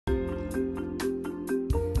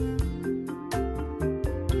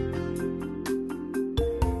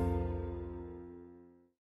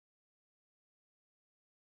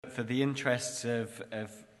for the interests of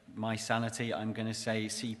my sanity, I'm going to say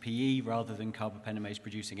CPE rather than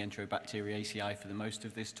Carbapenemase-Producing Enterobacteriaceae for the most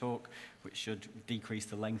of this talk, which should decrease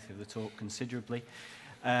the length of the talk considerably.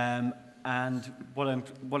 And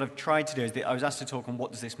what I've tried to do is I was asked to talk on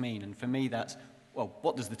what does this mean, and for me that's, well,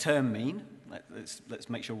 what does the term mean? Let's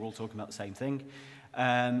make sure we're all talking about the same thing.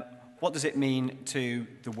 What does it mean to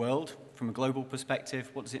the world from a global perspective?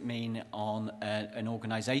 What does it mean on an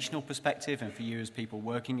organisational perspective and for you as people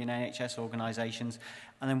working in NHS organisations?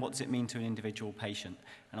 And then what does it mean to an individual patient?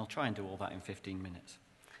 And I'll try and do all that in 15 minutes.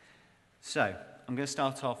 So I'm going to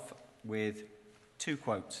start off with two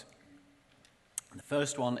quotes. The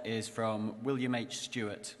first one is from William H.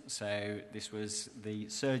 Stewart. So this was the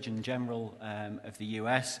Surgeon General of the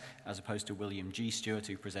US, as opposed to William G. Stewart,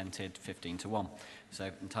 who presented 15-1.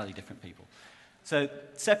 So entirely different people. So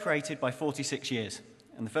separated by 46 years.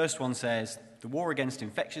 And the first one says, the war against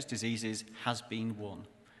infectious diseases has been won.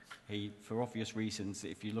 He, for obvious reasons,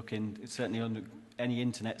 if you look in, certainly under any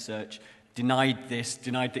internet search, denied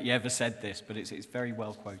that he ever said this, but it's very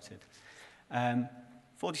well quoted.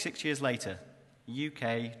 46 years later,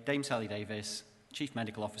 UK, Dame Sally Davis, Chief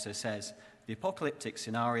Medical Officer, says, the apocalyptic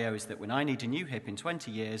scenario is that when I need a new hip in 20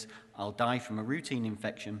 years, I'll die from a routine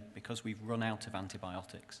infection because we've run out of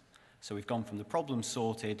antibiotics. So we've gone from the problem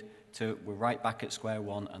sorted to we're right back at square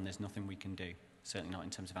one and there's nothing we can do, certainly not in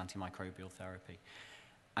terms of antimicrobial therapy.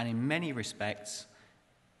 And in many respects,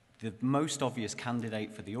 the most obvious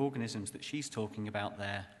candidate for the organisms that she's talking about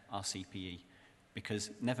there are CPE, because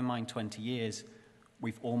never mind 20 years,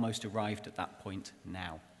 we've almost arrived at that point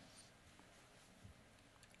now.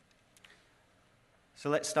 So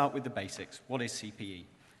let's start with the basics. What is CPE?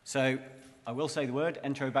 So I will say the word,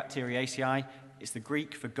 Enterobacteriaceae, is the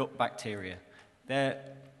Greek for gut bacteria. They're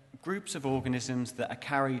groups of organisms that are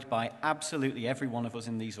carried by absolutely every one of us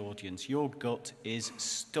in these audience. Your gut is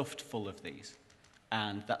stuffed full of these.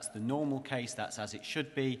 And that's the normal case, that's as it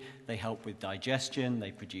should be. They help with digestion,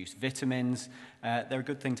 they produce vitamins. They're a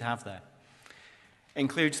good thing to have there. It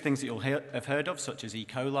includes things that you'll have heard of, such as E.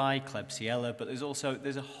 coli, Klebsiella, but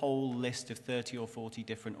there's a whole list of 30 or 40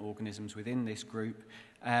 different organisms within this group,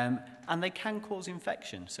 and they can cause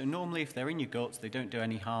infection. So normally if they're in your guts, they don't do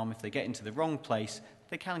any harm. If they get into the wrong place,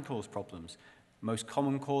 they can cause problems. Most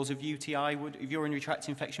common cause of UTI, of urinary tract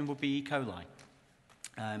infection, would be E. coli.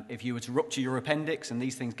 If you were to rupture your appendix and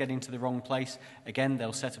these things get into the wrong place, again,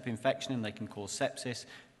 they'll set up infection and they can cause sepsis.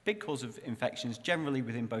 Big cause of infections, generally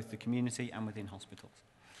within both the community and within hospitals.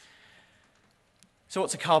 So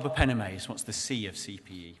what's a carbapenemase? What's the C of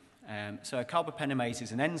CPE? So a carbapenemase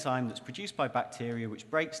is an enzyme that's produced by bacteria which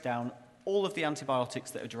breaks down all of the antibiotics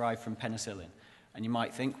that are derived from penicillin. And you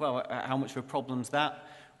might think, well, how much of a problem's that?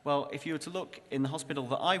 Well, if you were to look in the hospital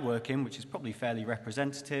that I work in, which is probably fairly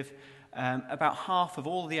representative, about half of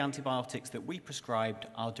all the antibiotics that we prescribed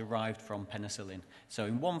are derived from penicillin. So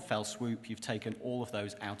in one fell swoop, you've taken all of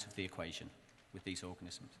those out of the equation with these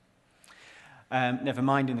organisms. Never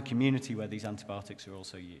mind in the community where these antibiotics are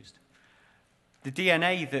also used. The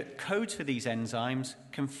DNA that codes for these enzymes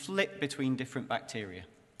can flip between different bacteria.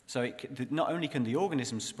 So not only can the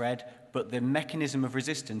organisms spread, but the mechanism of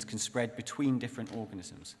resistance can spread between different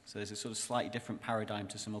organisms. So there's a sort of slightly different paradigm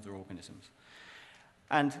to some other organisms.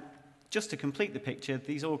 And just to complete the picture,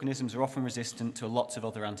 these organisms are often resistant to lots of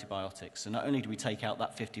other antibiotics. So not only do we take out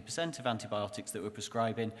that 50% of antibiotics that we're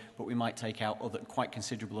prescribing, but we might take out quite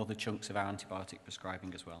considerable other chunks of our antibiotic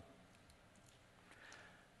prescribing as well.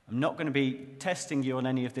 I'm not going to be testing you on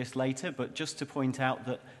any of this later, but just to point out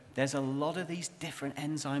that there's a lot of these different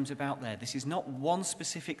enzymes about there. This is not one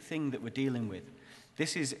specific thing that we're dealing with.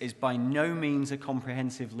 This is by no means a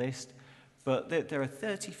comprehensive list, but there are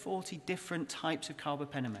 30, 40 different types of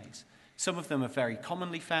carbapenemase. Some of them are very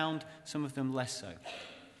commonly found, some of them less so.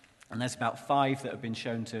 And there's about 5 that have been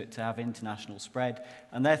shown to have international spread,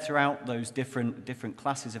 and they're throughout those different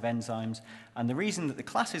classes of enzymes. And the reason that the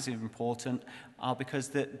classes are important are because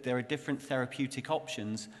there are different therapeutic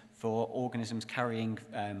options for organisms carrying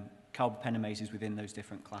carbapenemases within those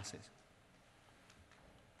different classes.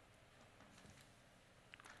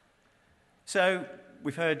 So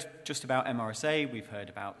we've heard just about MRSA, we've heard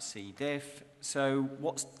about C. diff. So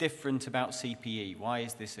what's different about CPE? Why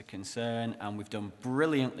is this a concern? And we've done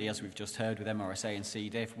brilliantly, as we've just heard, with MRSA and C.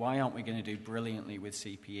 diff. Why aren't we going to do brilliantly with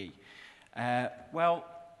CPE? Well,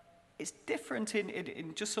 it's different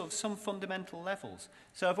in just sort of some fundamental levels.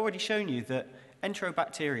 So I've already shown you that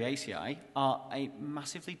Enterobacteriaceae are a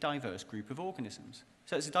massively diverse group of organisms.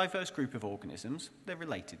 So it's a diverse group of organisms. They're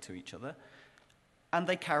related to each other. And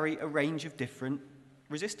they carry a range of different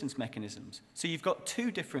resistance mechanisms. So you've got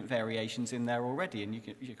 2 different variations in there already, and you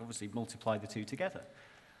can obviously multiply the 2 together.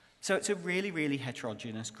 So it's a really, really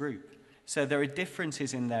heterogeneous group. So there are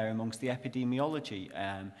differences in there amongst the epidemiology.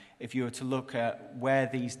 If you were to look at where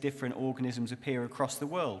these different organisms appear across the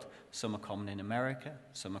world, some are common in America,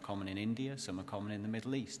 some are common in India, some are common in the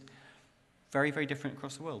Middle East. Very, very different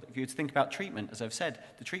across the world. If you were to think about treatment, as I've said,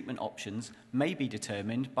 the treatment options may be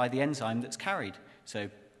determined by the enzyme that's carried. So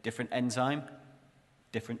different enzyme,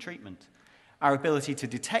 different treatment. Our ability to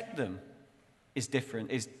detect them is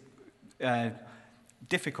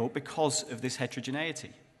difficult because of this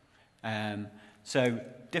heterogeneity. So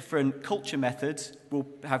different culture methods will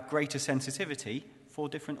have greater sensitivity for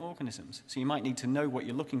different organisms. So you might need to know what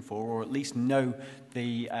you're looking for, or at least know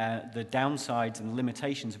the downsides and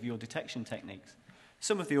limitations of your detection techniques.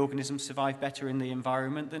 Some of the organisms survive better in the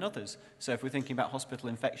environment than others. So if we're thinking about hospital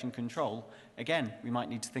infection control, again, we might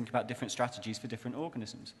need to think about different strategies for different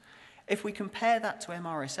organisms. If we compare that to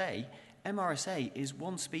MRSA, MRSA is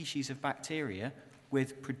one species of bacteria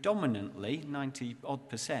with predominantly,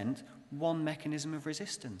 90-odd%, one mechanism of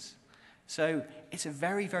resistance. So it's a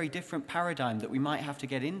very, very different paradigm that we might have to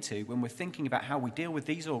get into when we're thinking about how we deal with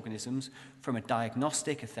these organisms from a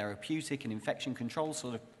diagnostic, a therapeutic, and infection control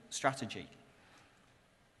sort of strategy.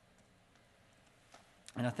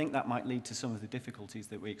 And I think that might lead to some of the difficulties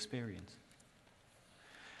that we experience.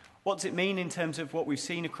 What does it mean in terms of what we've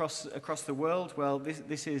seen across the world? Well,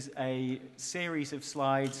 this is a series of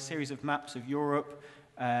slides, a series of maps of Europe,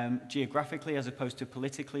 geographically as opposed to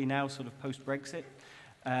politically now, sort of post-Brexit.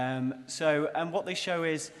 And what they show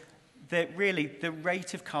is that really the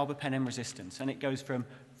rate of carbapenem resistance, and it goes from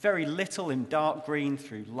very little in dark green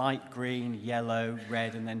through light green, yellow,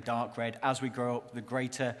 red, and then dark red. As we grow up, the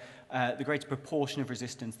greater proportion of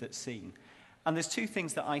resistance that's seen. And there's two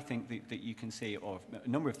things that I think that you can see, or a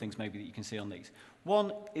number of things maybe that you can see on these.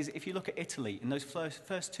 One is if you look at Italy in those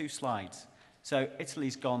first two slides. So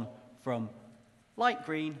Italy's gone from light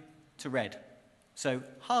green to red. So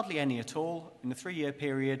hardly any at all in the 3-year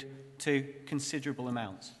period to considerable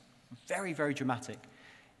amounts. Very, very dramatic.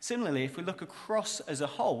 Similarly, if we look across as a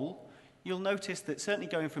whole, you'll notice that certainly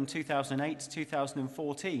going from 2008 to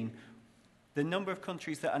 2014, the number of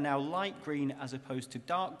countries that are now light green as opposed to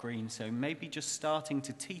dark green, so maybe just starting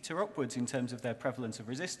to teeter upwards in terms of their prevalence of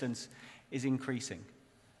resistance, is increasing.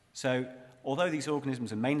 So although these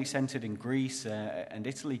organisms are mainly centered in Greece and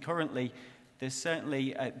Italy currently, there's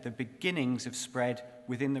certainly the beginnings of spread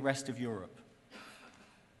within the rest of Europe.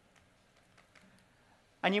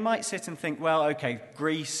 And you might sit and think, well, okay,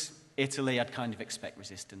 Greece, Italy, I'd kind of expect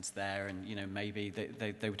resistance there, and maybe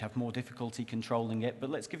they would have more difficulty controlling it.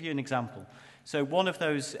 But let's give you an example. So one of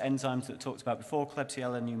those enzymes that I talked about before,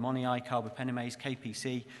 Klebsiella pneumoniae, carbapenemase,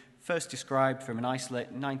 KPC, first described from an isolate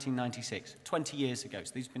in 1996, 20 years ago.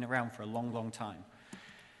 So these have been around for a long, long time.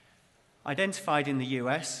 Identified in the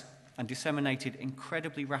US and disseminated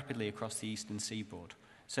incredibly rapidly across the eastern seaboard.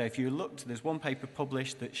 So if you looked, there's one paper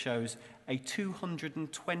published that shows a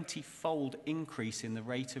 220-fold increase in the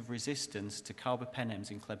rate of resistance to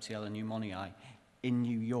carbapenems in Klebsiella pneumoniae in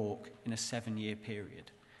New York in a 7-year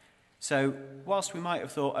period. So whilst we might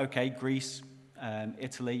have thought, okay, Greece,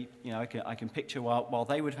 Italy, I can picture while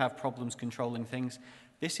they would have problems controlling things,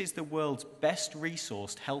 this is the world's best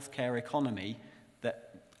resourced healthcare economy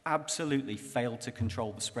that absolutely failed to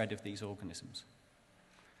control the spread of these organisms.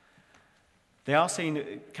 They are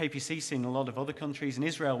seen, KPC seen in a lot of other countries, and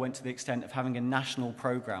Israel went to the extent of having a national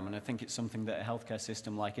program, and I think it's something that a healthcare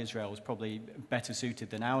system like Israel was probably better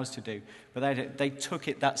suited than ours to do, but they took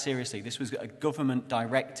it that seriously. This was a government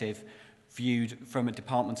directive viewed from a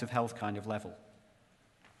Department of Health kind of level.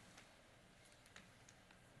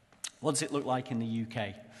 What does it look like in the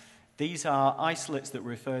UK? These are isolates that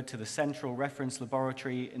referred to the central reference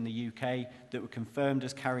laboratory in the UK that were confirmed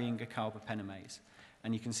as carrying a carbapenemase.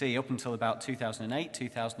 And you can see up until about 2008,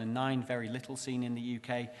 2009, very little seen in the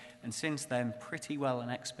UK, and since then, pretty well an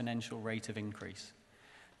exponential rate of increase.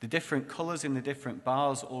 The different colours in the different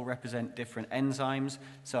bars all represent different enzymes,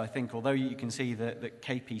 so I think although you can see that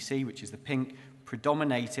KPC, which is the pink,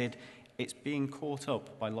 predominated, it's being caught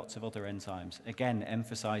up by lots of other enzymes, again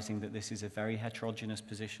emphasising that this is a very heterogeneous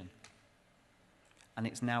position. And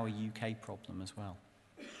it's now a UK problem as well.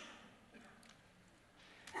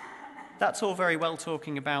 That's all very well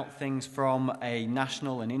talking about things from a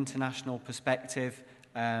national and international perspective,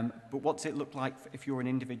 but what does it look like if you're an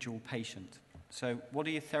individual patient? So what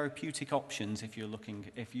are your therapeutic options if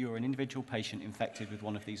you're an individual patient infected with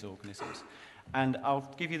one of these organisms? And I'll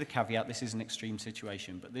give you the caveat, this is an extreme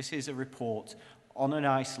situation, but this is a report on an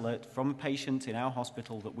isolate from a patient in our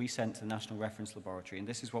hospital that we sent to the National Reference Laboratory, and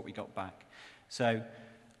this is what we got back. So,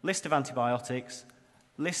 list of antibiotics,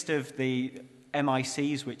 list of the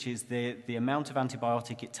MICs, which is the amount of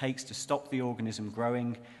antibiotic it takes to stop the organism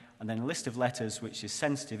growing, and then a list of letters, which is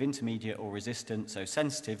sensitive, intermediate, or resistant. So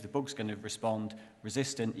sensitive, the bug's going to respond.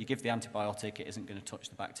 Resistant, you give the antibiotic, it isn't going to touch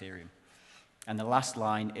the bacterium. And the last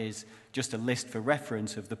line is just a list for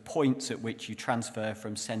reference of the points at which you transfer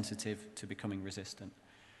from sensitive to becoming resistant.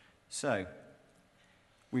 So,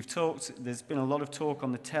 there's been a lot of talk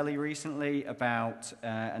on the telly recently about,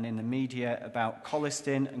 and in the media, about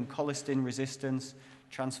colistin and colistin resistance.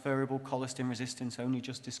 Transferable colistin resistance only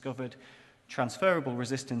just discovered. Transferable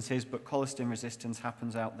resistance is, but colistin resistance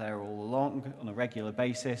happens out there all along on a regular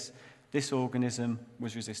basis. This organism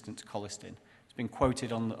was resistant to colistin. It's been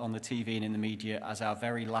quoted on the TV and in the media as our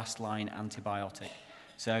very last line antibiotic.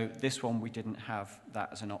 So this one, we didn't have that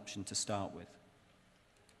as an option to start with.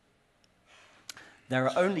 There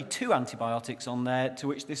are only 2 antibiotics on there to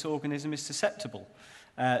which this organism is susceptible.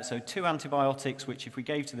 So 2 antibiotics which if we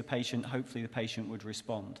gave to the patient, hopefully the patient would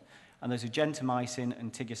respond. And those are gentamicin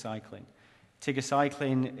and tigecycline.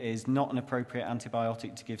 Tigecycline is not an appropriate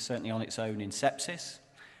antibiotic to give certainly on its own in sepsis.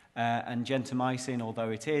 And gentamicin,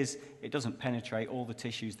 although it doesn't penetrate all the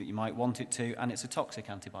tissues that you might want it to, and it's a toxic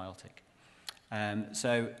antibiotic.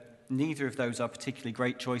 So neither of those are particularly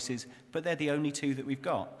great choices, but they're the only 2 that we've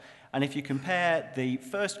got. And if you compare the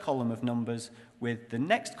first column of numbers with the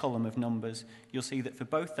next column of numbers, you'll see that for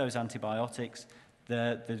both those antibiotics,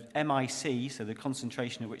 the MIC, so the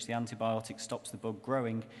concentration at which the antibiotic stops the bug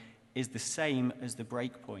growing, is the same as the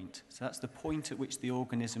break point. So that's the point at which the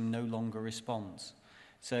organism no longer responds.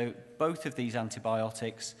 So both of these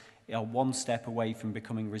antibiotics are 1 step away from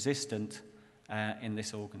becoming resistant in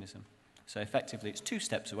this organism. So effectively, it's 2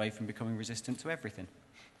 steps away from becoming resistant to everything.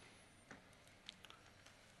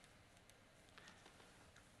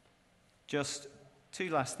 Just 2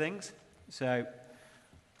 last things. So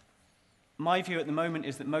my view at the moment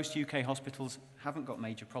is that most UK hospitals haven't got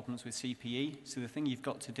major problems with CPE, so the thing you've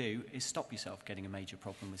got to do is stop yourself getting a major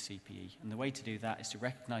problem with CPE. And the way to do that is to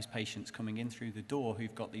recognise patients coming in through the door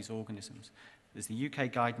who've got these organisms. There's the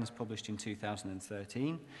UK guidance published in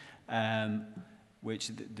 2013, which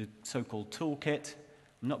the so-called toolkit.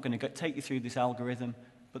 I'm not going to take you through this algorithm,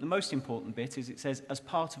 but the most important bit is it says, as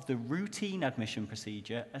part of the routine admission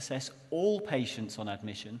procedure, assess all patients on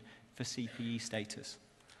admission for CPE status.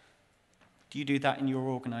 Do you do that in your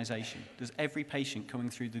organisation? Does every patient coming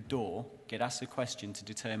through the door get asked a question to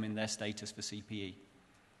determine their status for CPE?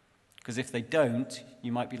 Because if they don't,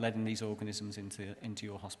 you might be letting these organisms into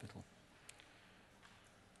your hospital.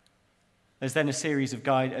 There's then a series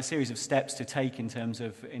of steps to take in terms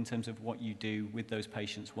of what you do with those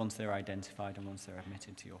patients once they're identified and once they're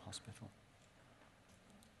admitted to your hospital.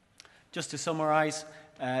 Just to summarise,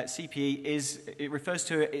 CPE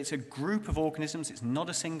it's a group of organisms. It's not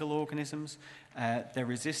a single organism. They're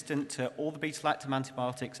resistant to all the beta-lactam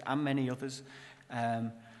antibiotics and many others.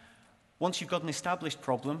 Once you've got an established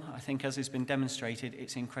problem, I think as has been demonstrated,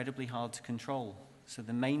 it's incredibly hard to control. So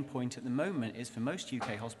the main point at the moment is for most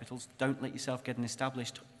UK hospitals, don't let yourself get an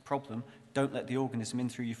established problem. Don't let the organism in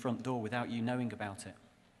through your front door without you knowing about it.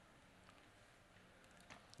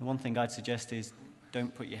 The one thing I'd suggest is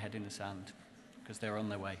don't put your head in the sand, because they're on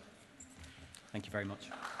their way. Thank you very much.